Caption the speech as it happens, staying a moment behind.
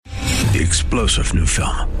the explosive new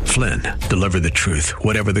film, Flynn, Deliver the Truth,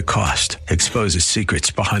 Whatever the Cost, exposes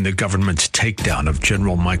secrets behind the government's takedown of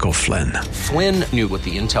General Michael Flynn. Flynn knew what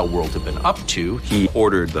the intel world had been up to. He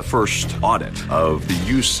ordered the first audit of the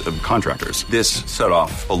use of contractors. This set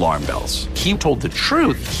off alarm bells. He told the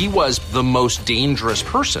truth. He was the most dangerous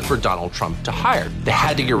person for Donald Trump to hire. They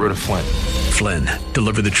had to get rid of Flynn. Flynn,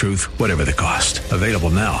 Deliver the Truth, Whatever the Cost. Available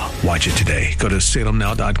now. Watch it today. Go to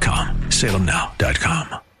salemnow.com.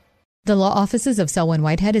 salemnow.com. The law offices of Selwyn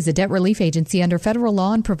Whitehead is a debt relief agency under federal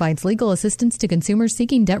law and provides legal assistance to consumers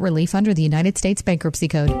seeking debt relief under the United States Bankruptcy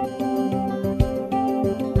Code.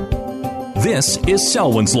 This is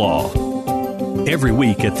Selwyn's Law. Every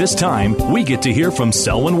week at this time, we get to hear from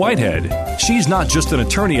Selwyn Whitehead. She's not just an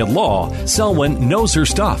attorney at law. Selwyn knows her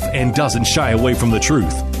stuff and doesn't shy away from the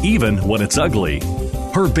truth, even when it's ugly.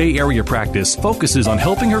 Her Bay Area practice focuses on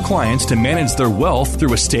helping her clients to manage their wealth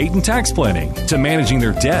through estate and tax planning, to managing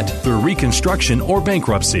their debt through reconstruction or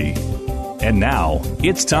bankruptcy. And now,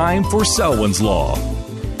 it's time for Selwyn's Law.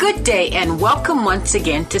 Good day and welcome once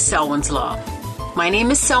again to Selwyn's Law. My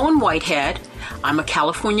name is Selwyn Whitehead. I'm a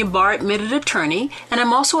California Bar Admitted Attorney, and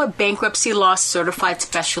I'm also a bankruptcy law certified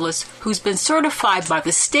specialist who's been certified by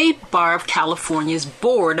the State Bar of California's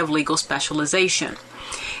Board of Legal Specialization.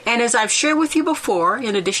 And as I've shared with you before,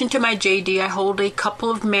 in addition to my JD, I hold a couple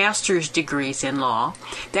of master's degrees in law.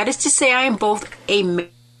 That is to say, I am both a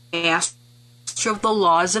master of the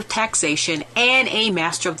laws of taxation and a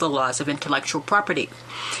master of the laws of intellectual property.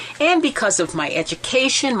 And because of my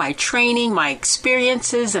education, my training, my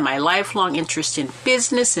experiences, and my lifelong interest in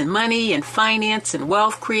business and money and finance and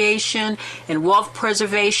wealth creation and wealth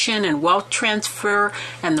preservation and wealth transfer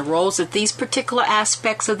and the roles that these particular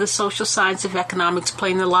aspects of the social science of economics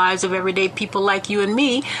play in the lives of everyday people like you and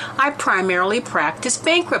me, I primarily practice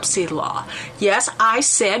bankruptcy law. Yes, I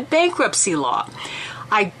said bankruptcy law.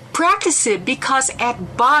 I practice it because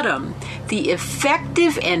at bottom, the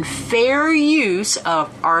effective and fair use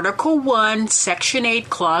of Article 1, Section 8,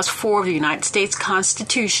 Clause 4 of the United States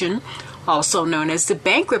Constitution, also known as the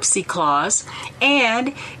Bankruptcy Clause,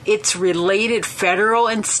 and its related federal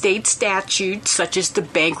and state statutes, such as the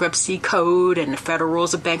Bankruptcy Code and the Federal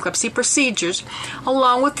Rules of Bankruptcy Procedures,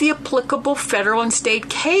 along with the applicable federal and state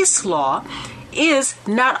case law, is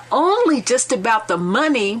not only just about the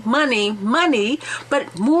money,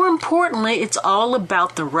 but more importantly, it's all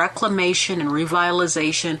about the reclamation and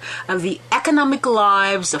revitalization of the economic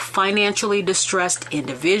lives of financially distressed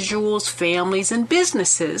individuals, families, and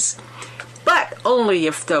businesses, but only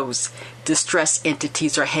if those distressed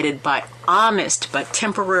entities are headed by honest but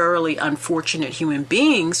temporarily unfortunate human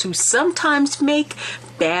beings who sometimes make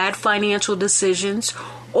bad financial decisions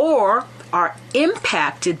or are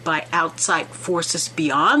impacted by outside forces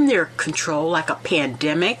beyond their control, like a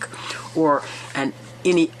pandemic or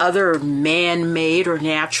any other man-made or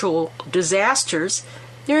natural disasters.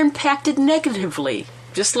 They're impacted negatively,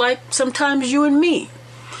 just like sometimes you and me.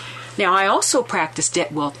 Now, I also practice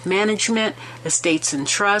debt wealth management, estates and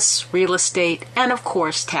trusts, real estate, and of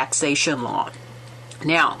course, taxation law.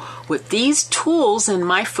 Now, with these tools in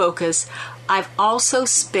my focus, I've also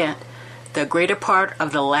spent the greater part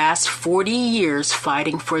of the last 40 years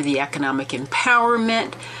fighting for the economic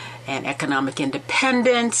empowerment and economic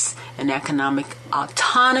independence and economic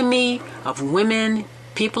autonomy of women,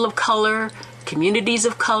 people of color, communities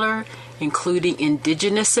of color, including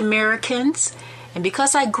indigenous Americans. And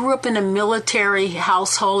because I grew up in a military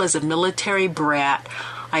household as a military brat,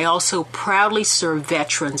 I also proudly serve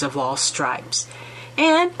veterans of all stripes.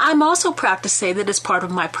 And I'm also proud to say that as part of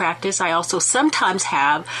my practice, I also sometimes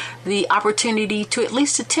have the opportunity to at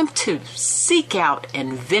least attempt to seek out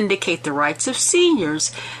and vindicate the rights of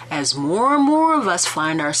seniors, as more and more of us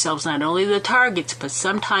find ourselves not only the targets, but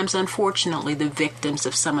sometimes, unfortunately, the victims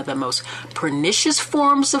of some of the most pernicious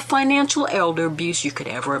forms of financial elder abuse you could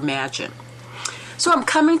ever imagine. So I'm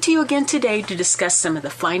coming to you again today to discuss some of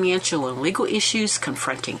the financial and legal issues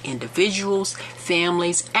confronting individuals,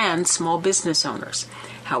 families, and small business owners.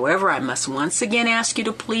 However, I must once again ask you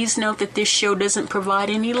to please note that this show doesn't provide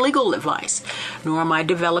any legal advice, nor am I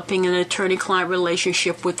developing an attorney-client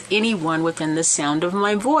relationship with anyone within the sound of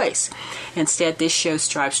my voice. Instead, this show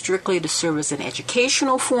strives strictly to serve as an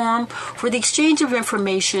educational forum for the exchange of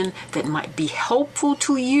information that might be helpful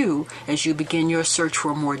to you as you begin your search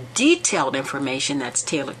for more detailed information that's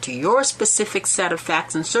tailored to your specific set of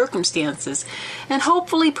facts and circumstances, and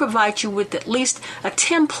hopefully provide you with at least a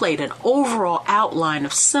template, an overall outline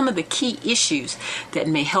of some of the key issues that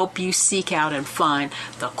may help you seek out and find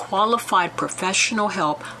the qualified professional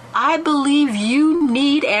help I believe you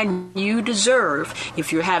need and you deserve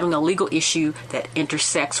if you're having a legal issue that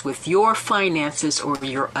intersects with your finances or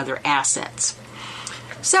your other assets.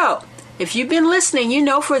 So, if you've been listening, you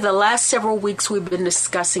know for the last several weeks we've been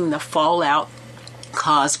discussing the fallout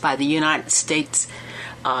caused by the United States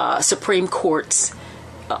Supreme Court's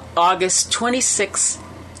August 26,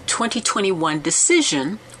 2021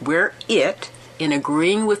 decision where it, in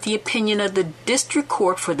agreeing with the opinion of the District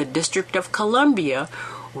Court for the District of Columbia,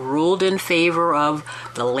 ruled in favor of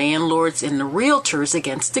the landlords and the realtors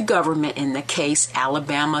against the government in the case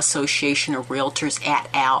Alabama Association of Realtors et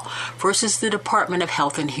al. Versus the Department of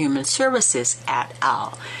Health and Human Services et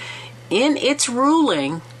al. In its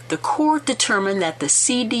ruling, the court determined that the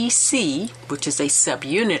CDC, which is a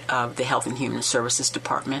subunit of the Health and Human Services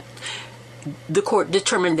Department, the court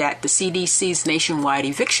determined that the CDC's nationwide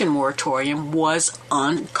eviction moratorium was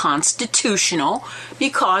unconstitutional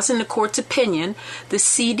because, in the court's opinion, the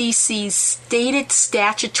CDC's stated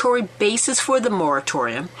statutory basis for the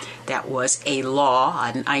moratorium, that was a law, a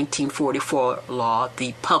 1944 law,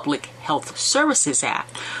 the Public Health Services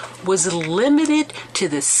Act, was limited to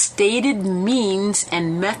the stated means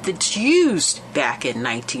and methods used back in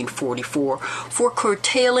 1944 for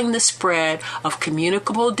curtailing the spread of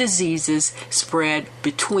communicable diseases spread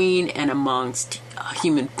between and amongst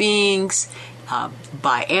human beings,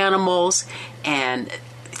 by animals, and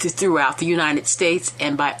throughout the United States.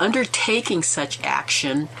 And by undertaking such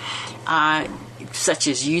action, such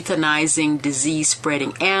as euthanizing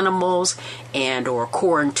disease-spreading animals and or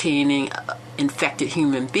quarantining infected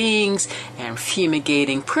human beings and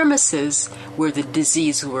fumigating premises where the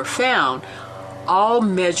disease were found, all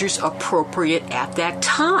measures appropriate at that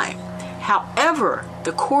time. However,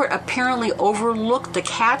 the court apparently overlooked the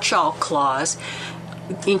catch-all clause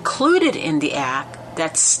included in the act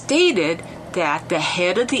that stated that the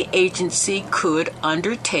head of the agency could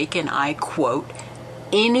undertake, and I quote,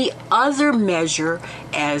 any other measure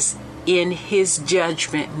as in his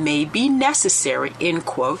judgment may be necessary, end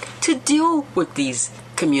quote, to deal with these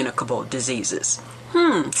communicable diseases.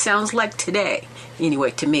 Sounds like today,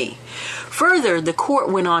 anyway, to me. Further, the court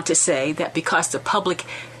went on to say that because the Public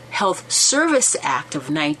Health Service Act of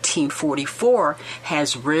 1944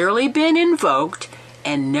 has rarely been invoked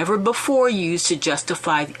and never before used to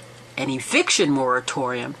justify an eviction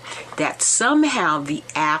moratorium, that somehow the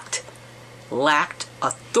act lacked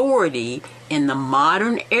authority in the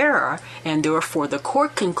modern era, and therefore the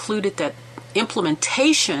court concluded that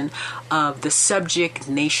implementation of the subject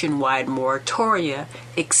nationwide moratoria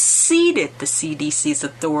exceeded the CDC's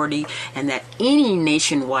authority, and that any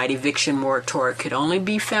nationwide eviction moratoria could only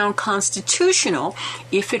be found constitutional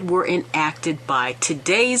if it were enacted by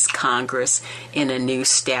today's Congress in a new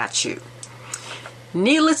statute.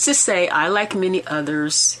 Needless to say, I, like many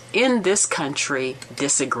others in this country,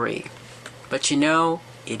 disagree. But you know,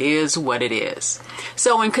 it is what it is.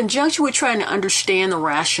 So in conjunction with trying to understand the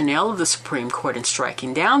rationale of the Supreme Court in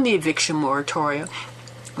striking down the eviction moratorium,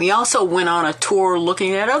 we also went on a tour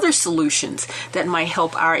looking at other solutions that might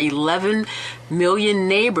help our 11 million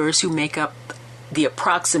neighbors who make up the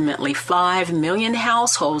approximately 5 million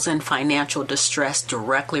households in financial distress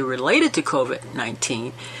directly related to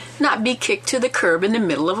COVID-19 not be kicked to the curb in the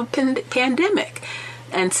middle of a pandemic.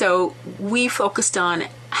 And so we focused on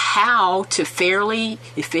how to fairly,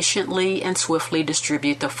 efficiently, and swiftly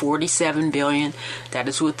distribute the $47 billion, that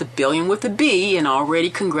is with the billion with a B, in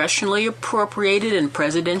already congressionally appropriated and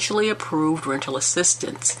presidentially approved rental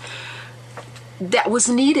assistance that was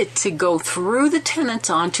needed to go through the tenants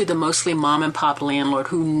onto the mostly mom-and-pop landlord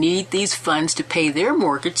who need these funds to pay their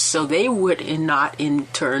mortgage so they would not in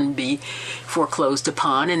turn be foreclosed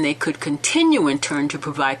upon, and they could continue in turn to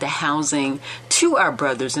provide the housing to our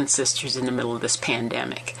brothers and sisters in the middle of this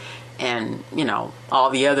pandemic. And, you know, all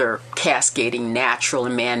the other cascading natural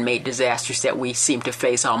and man-made disasters that we seem to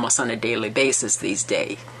face almost on a daily basis these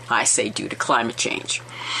days, I say due to climate change.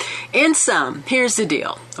 In sum, here's the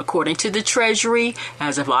deal. According to the Treasury,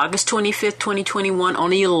 as of August 25th, 2021,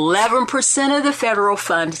 only 11% of the federal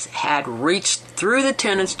funds had reached through the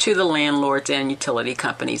tenants to the landlords and utility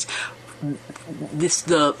companies.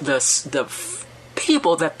 The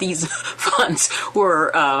people that these funds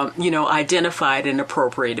were, identified and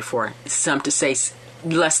appropriated for. Some to say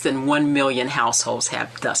less than 1 million households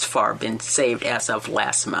have thus far been saved as of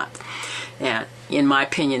last month. And in my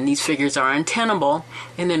opinion, these figures are untenable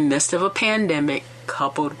in the midst of a pandemic,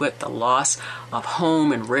 coupled with the loss of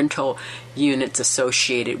home and rental units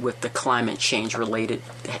associated with the climate change related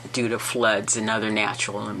due to floods and other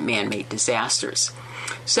natural and man-made disasters.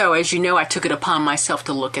 So, as you know, I took it upon myself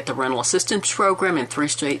to look at the rental assistance program in 3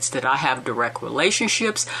 states that I have direct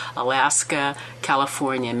relationships, Alaska,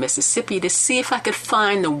 California, and Mississippi, to see if I could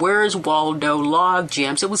find the Where's Waldo log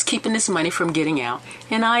jams that was keeping this money from getting out.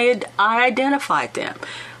 And I identified them.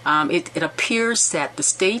 It appears that the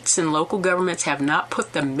states and local governments have not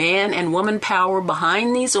put the man and woman power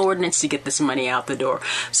behind these ordinances to get this money out the door.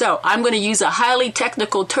 So I'm going to use a highly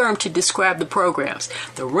technical term to describe the programs.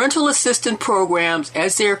 The rental assistance programs,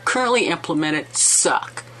 as they're currently implemented,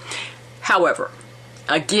 suck. However,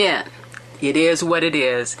 again, it is what it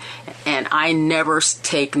is, and I never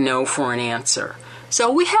take no for an answer.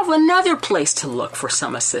 So we have another place to look for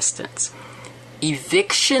some assistance.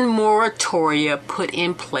 Eviction moratoria put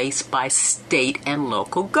in place by state and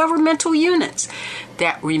local governmental units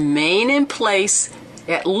that remain in place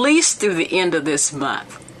at least through the end of this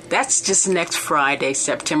month. That's just next Friday,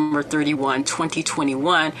 September 31,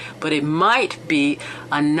 2021, but it might be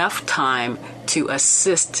enough time to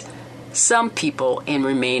assist some people in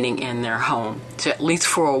remaining in their home, at least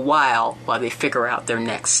for a while they figure out their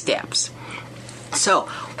next steps. So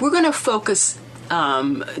we're going to focus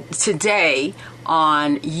today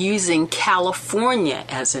on using California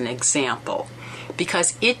as an example,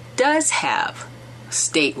 because it does have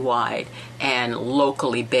statewide and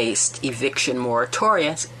locally based eviction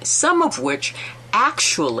moratoria, some of which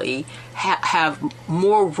actually have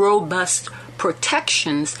more robust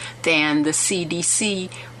protections than the CDC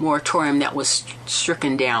moratorium that was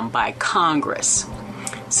stricken down by Congress.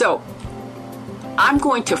 So I'm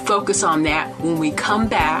going to focus on that when we come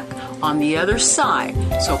back on the other side,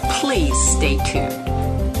 so please stay tuned.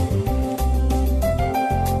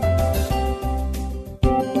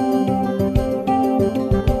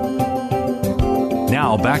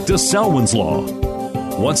 Now back to Selwyn's Law.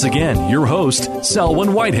 Once again, your host,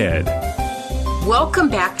 Selwyn Whitehead. Welcome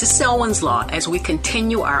back to Selwyn's Law as we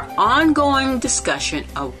continue our ongoing discussion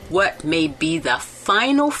of what may be the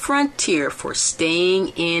final frontier for staying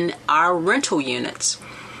in our rental units,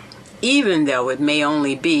 even though it may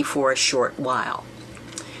only be for a short while.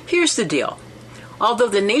 Here's the deal. Although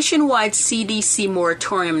the nationwide CDC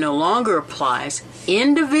moratorium no longer applies,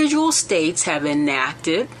 individual states have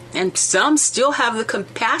enacted, and some still have the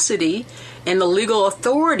capacity and the legal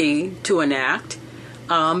authority to enact,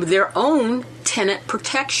 their own tenant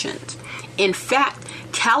protections. In fact,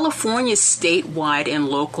 California's statewide and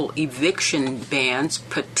local eviction bans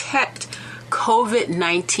protect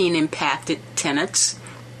COVID-19 impacted tenants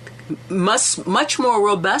much more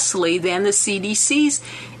robustly than the CDC's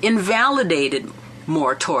invalidated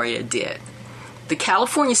moratoria did. The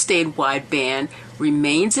California statewide ban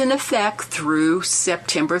remains in effect through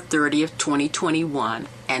September 30th, 2021,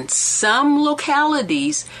 and some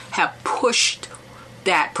localities have pushed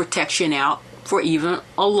that protection out for even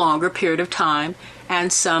a longer period of time,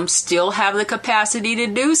 and some still have the capacity to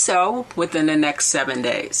do so within the next 7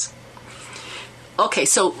 days. Okay,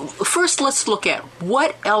 so first let's look at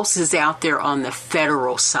what else is out there on the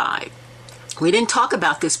federal side. We didn't talk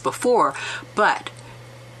about this before, but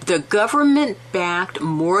the government-backed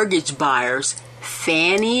mortgage buyers,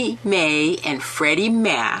 Fannie Mae and Freddie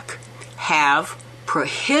Mac, have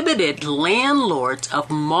prohibited landlords of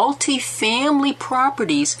multifamily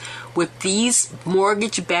properties with these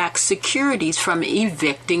mortgage-backed securities from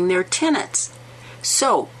evicting their tenants.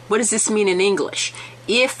 So, what does this mean in English?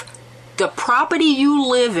 If the property you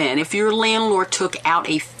live in, if your landlord took out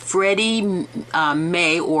a Freddie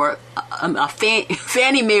Mae or a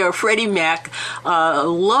Fannie Mae or Freddie Mac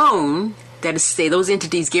loan, that is to say those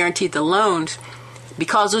entities guaranteed the loans,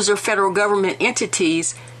 because those are federal government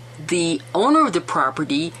entities, the owner of the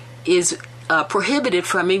property is prohibited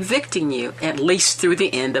from evicting you at least through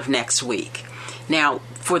the end of next week. Now,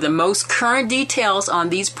 for the most current details on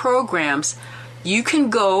these programs, you can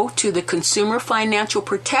go to the Consumer Financial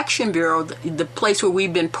Protection Bureau, the place where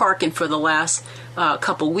we've been parking for the last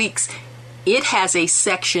couple weeks. It has a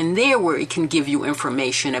section there where it can give you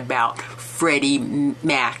information about Freddie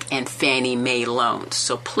Mac and Fannie Mae loans.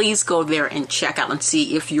 So please go there and check out and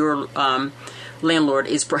see if your landlord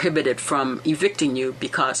is prohibited from evicting you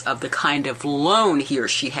because of the kind of loan he or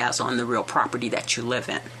she has on the real property that you live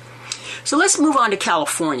in. So let's move on to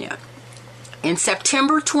California. In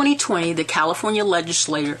September 2020, the California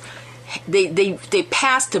legislature, they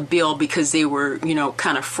passed a bill because they were,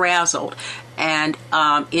 kind of frazzled. And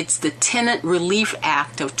it's the Tenant Relief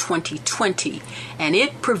Act of 2020. And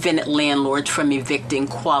it prevented landlords from evicting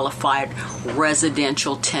qualified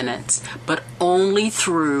residential tenants, but only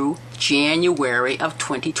through January of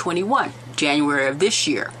 2021, January of this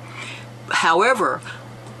year. However,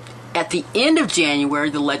 At the end of January,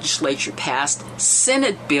 the legislature passed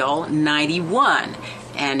Senate Bill 91,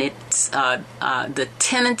 and it's the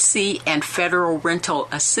Tenancy and Federal Rental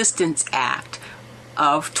Assistance Act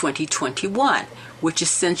of 2021, which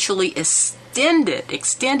essentially extended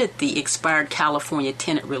the expired California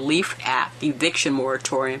Tenant Relief Act eviction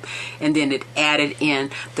moratorium, and then it added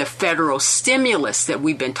in the federal stimulus that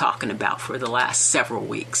we've been talking about for the last several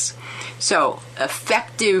weeks. So,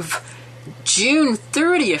 effective June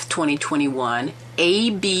 30th, 2021,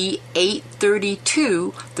 AB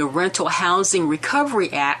 832, the Rental Housing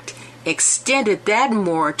Recovery Act, extended that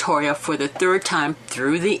moratorium for the third time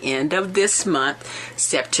through the end of this month,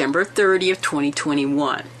 September 30th,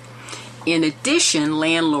 2021. In addition,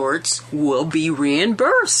 landlords will be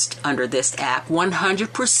reimbursed under this act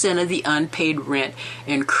 100% of the unpaid rent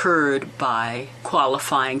incurred by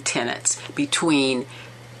qualifying tenants between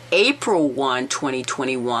April 1,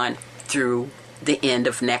 2021 through the end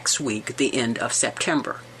of next week, the end of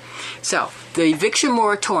September. So, the eviction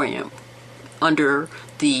moratorium under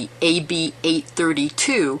the AB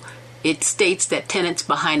 832, it states that tenants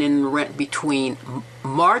behind in rent between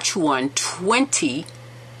March 1,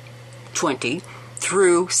 2020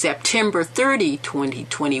 through September 30,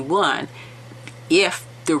 2021, if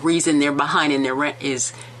the reason they're behind in their rent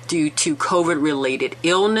is due to COVID-related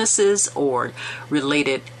illnesses or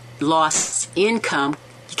related lost income,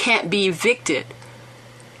 you can't be evicted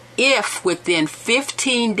if within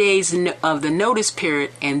 15 days of the notice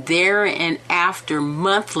period and thereafter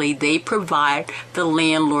monthly they provide the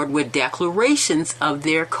landlord with declarations of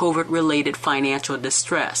their COVID-related financial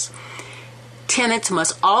distress. Tenants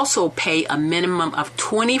must also pay a minimum of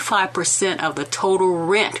 25% of the total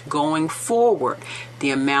rent going forward, the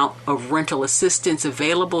amount of rental assistance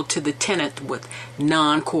available to the tenant with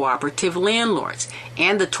non-cooperative landlords.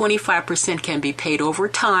 And the 25% can be paid over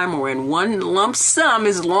time or in one lump sum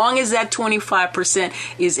as long as that 25%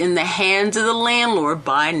 is in the hands of the landlord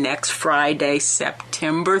by next Friday,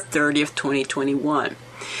 September 30th, 2021.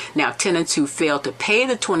 Now, tenants who fail to pay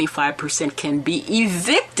the 25% can be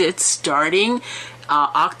evicted starting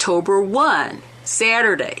October 1,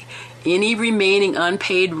 Saturday. Any remaining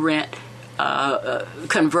unpaid rent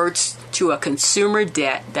converts to a consumer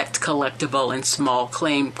debt that's collectible in small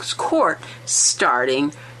claims court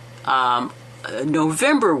starting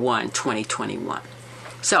November 1, 2021.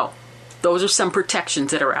 So, those are some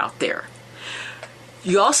protections that are out there.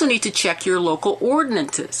 You also need to check your local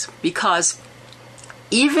ordinances because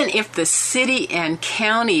even if the city and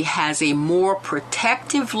county has a more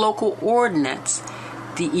protective local ordinance,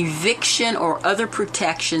 the eviction or other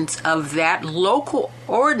protections of that local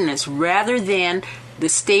ordinance rather than the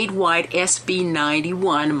statewide SB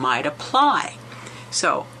 91 might apply.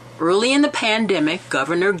 So, early in the pandemic,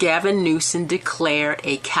 Governor Gavin Newsom declared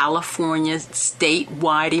a California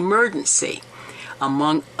statewide emergency.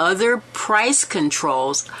 Among other price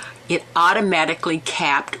controls, it automatically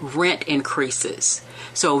capped rent increases.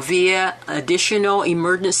 So via additional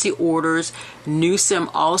emergency orders, Newsom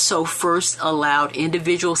also first allowed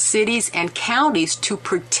individual cities and counties to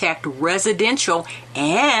protect residential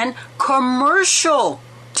and commercial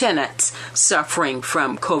tenants suffering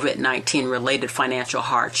from COVID-19 related financial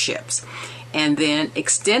hardships, and then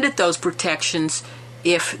extended those protections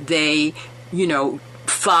if they,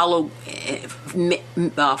 follow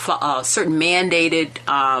certain mandated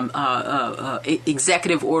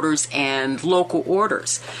executive orders and local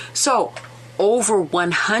orders. So, over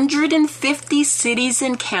 150 cities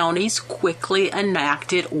and counties quickly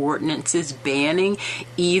enacted ordinances banning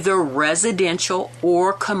either residential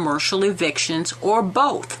or commercial evictions or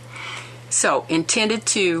both. So, intended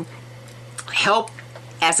to help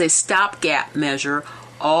as a stopgap measure,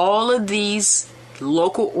 all of these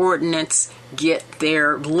local ordinances get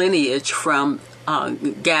their lineage from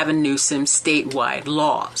Gavin Newsom's statewide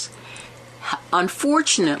laws.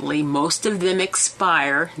 Unfortunately, most of them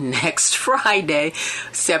expire next Friday,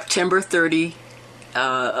 September 30,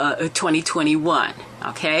 2021.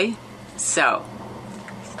 Okay? So,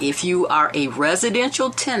 if you are a residential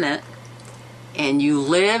tenant and you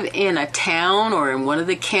live in a town or in one of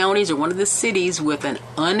the counties or one of the cities with an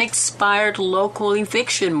unexpired local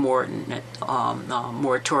eviction moratorium,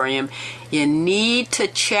 you need to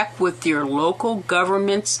check with your local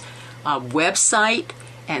government's website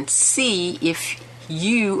and see if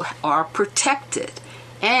you are protected.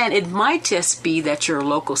 And it might just be that your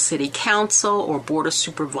local city council or board of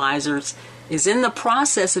supervisors is in the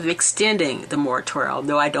process of extending the moratorium,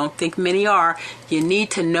 although I don't think many are. You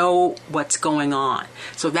need to know what's going on.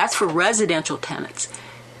 So that's for residential tenants.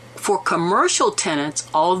 For commercial tenants,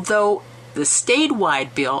 although the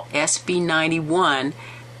statewide bill, SB 91,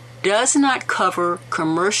 does not cover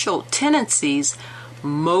commercial tenancies,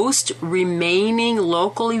 most remaining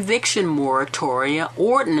local eviction moratoria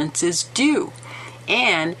ordinances do.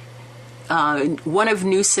 And one of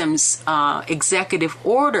Newsom's executive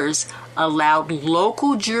orders allowed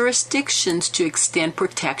local jurisdictions to extend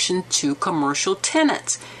protection to commercial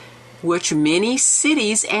tenants, which many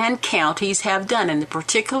cities and counties have done. And the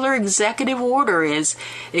particular executive order is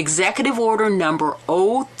Executive Order number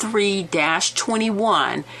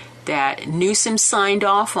 03-21 that Newsom signed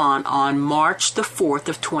off on March the 4th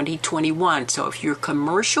of 2021. So if you're a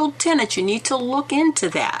commercial tenant, you need to look into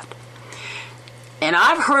that. And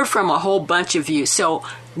I've heard from a whole bunch of you. So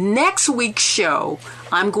next week's show,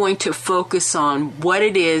 I'm going to focus on what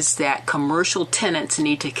it is that commercial tenants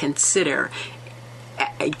need to consider,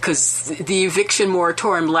 because the eviction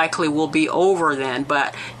moratorium likely will be over then,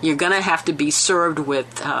 but you're going to have to be served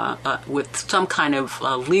with some kind of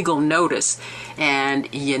legal notice,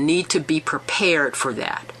 and you need to be prepared for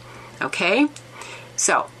that. Okay?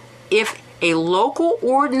 So, if a local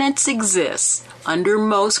ordinance exists, under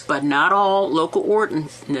most but not all local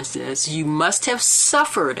ordinances, you must have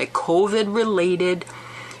suffered a COVID-related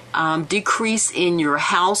decrease in your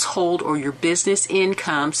household or your business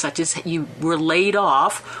income, such as you were laid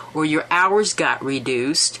off or your hours got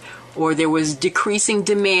reduced or there was decreasing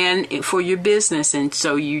demand for your business, and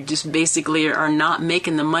so you just basically are not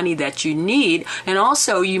making the money that you need. And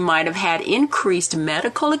also you might have had increased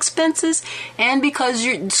medical expenses, and because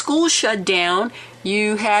your school shut down,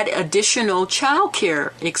 you had additional child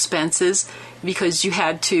care expenses because you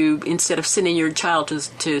had to, instead of sending your child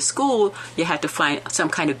to school, you had to find some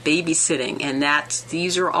kind of babysitting. And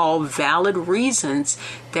these are all valid reasons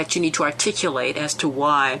that you need to articulate as to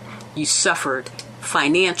why you suffered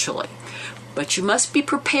financially. But you must be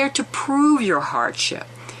prepared to prove your hardship.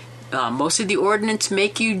 Most of the ordinance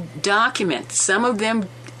make you document, some of them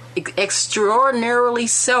extraordinarily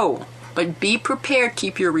so. But be prepared,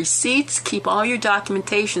 keep your receipts, keep all your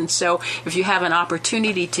documentation, so if you have an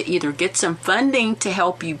opportunity to either get some funding to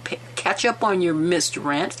help you catch up on your missed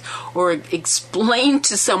rent or explain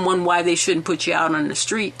to someone why they shouldn't put you out on the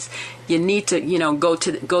streets, you need to,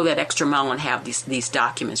 go that extra mile and have these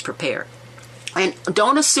documents prepared. And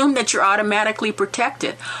don't assume that you're automatically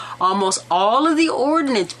protected. Almost all of the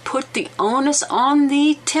ordinance put the onus on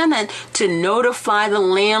the tenant to notify the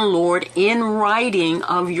landlord in writing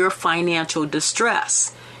of your financial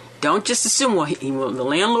distress. Don't just assume, well, the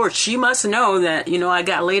landlord, she must know that, I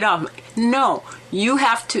got laid off. No, you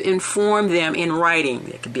have to inform them in writing.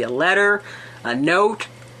 It could be a letter, a note,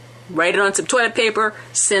 write it on some toilet paper,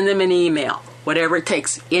 send them an email, whatever it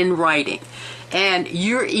takes, in writing. And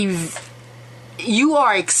you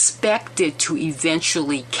are expected to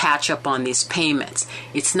eventually catch up on these payments.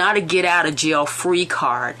 It's not a get-out-of-jail-free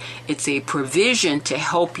card. It's a provision to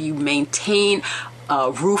help you maintain a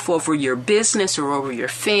roof over your business or over your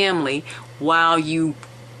family while you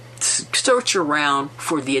search around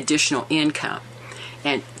for the additional income.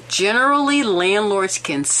 And generally, landlords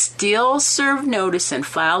can still serve notice and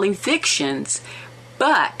file evictions,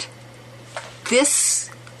 but this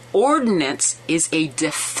ordinance is a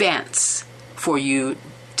defense for you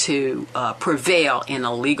to prevail in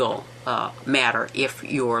a legal matter if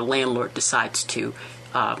your landlord decides to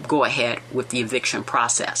go ahead with the eviction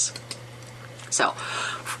process. So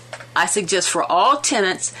I suggest for all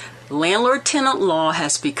tenants, landlord-tenant law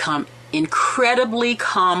has become incredibly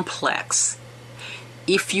complex.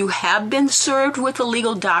 If you have been served with a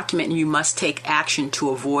legal document, you must take action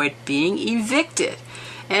to avoid being evicted.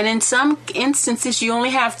 And in some instances, you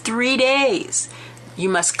only have 3 days. You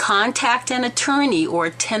must contact an attorney or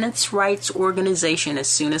a tenants' rights organization as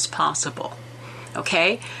soon as possible.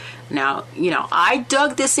 Okay? Now, I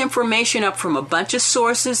dug this information up from a bunch of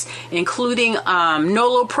sources, including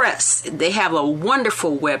Nolo Press. They have a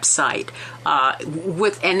wonderful website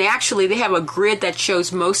and actually they have a grid that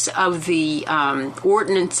shows most of the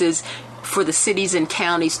ordinances for the cities and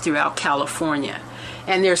counties throughout California.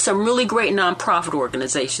 And there's some really great nonprofit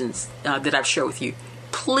organizations that I've shared with you.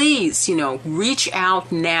 Please, reach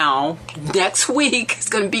out now. Next week, it's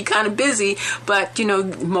going to be kind of busy, but,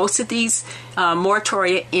 most of these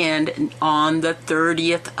moratoria end on the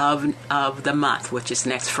 30th of the month, which is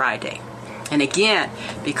next Friday. And again,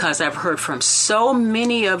 because I've heard from so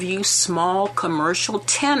many of you small commercial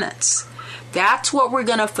tenants, that's what we're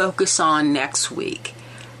going to focus on next week.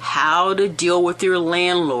 How to deal with your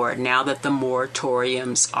landlord now that the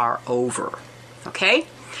moratoriums are over. Okay?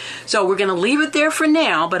 So we're going to leave it there for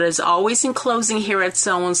now, but as always in closing here at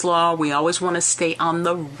Selwyn's Law, we always want to stay on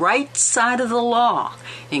the right side of the law.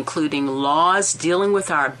 including laws dealing with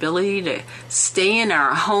our ability to stay in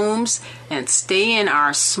our homes and stay in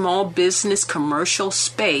our small business commercial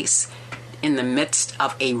space in the midst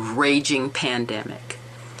of a raging pandemic.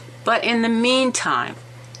 But in the meantime,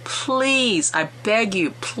 please, I beg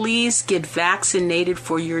you, please get vaccinated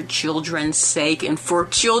for your children's sake and for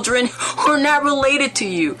children who are not related to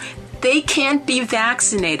you. They can't be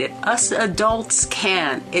vaccinated. Us adults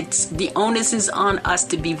can. The onus is on us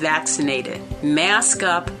to be vaccinated. Mask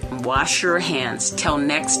up, wash your hands. Till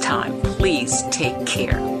next time, please take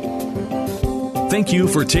care. Thank you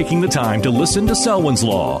for taking the time to listen to Selwyn's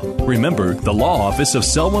Law. Remember, the Law Office of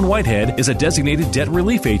Selwyn Whitehead is a designated debt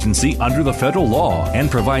relief agency under the federal law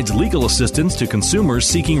and provides legal assistance to consumers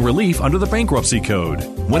seeking relief under the Bankruptcy Code.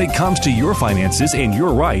 When it comes to your finances and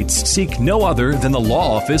your rights, seek no other than the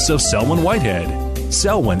Law Office of Selwyn Whitehead.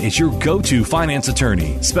 Selwyn is your go-to finance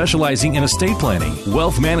attorney, specializing in estate planning,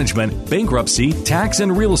 wealth management, bankruptcy, tax,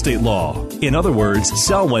 and real estate law. In other words,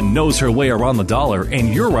 Selwyn knows her way around the dollar,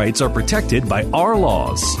 and your rights are protected by our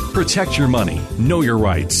laws. Protect your money. Know your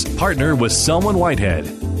rights. Partner with Selwyn Whitehead.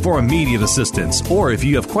 For immediate assistance, or if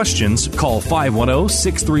you have questions, call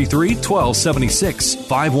 510-633-1276,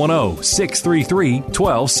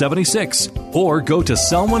 510-633-1276, or go to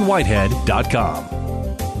SelwynWhitehead.com.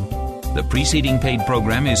 The preceding paid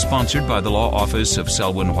program is sponsored by the Law Office of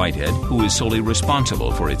Selwyn Whitehead, who is solely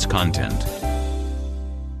responsible for its content.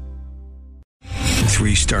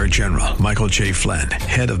 3-star General Michael J. Flynn,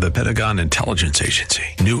 head of the Pentagon Intelligence Agency,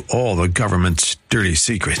 knew all the government's dirty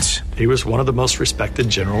secrets. He was one of the most respected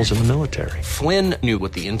generals in the military. Flynn knew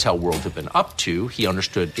what the intel world had been up to. He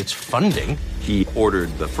understood its funding. He ordered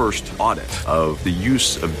the first audit of the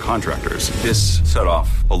use of contractors. This set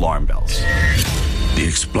off alarm bells. The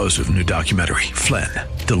explosive new documentary, Flynn,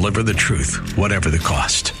 Deliver the Truth, Whatever the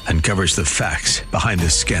Cost, uncovers the facts behind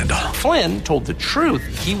this scandal. Flynn told the truth.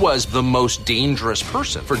 He was the most dangerous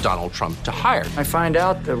person for Donald Trump to hire. I find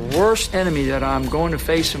out the worst enemy that I'm going to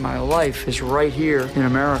face in my life is right here in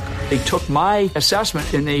America. They took my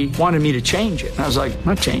assessment and they wanted me to change it. And I was like, I'm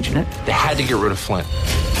not changing it. They had to get rid of Flynn.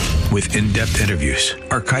 With in-depth interviews,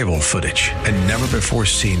 archival footage, and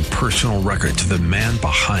never-before-seen personal records of the man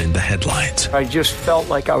behind the headlines. I just felt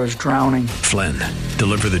like I was drowning. Flynn,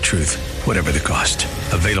 Deliver the Truth, Whatever the Cost.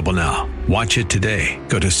 Available now. Watch it today.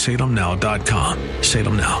 Go to salemnow.com.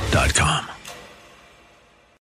 salemnow.com.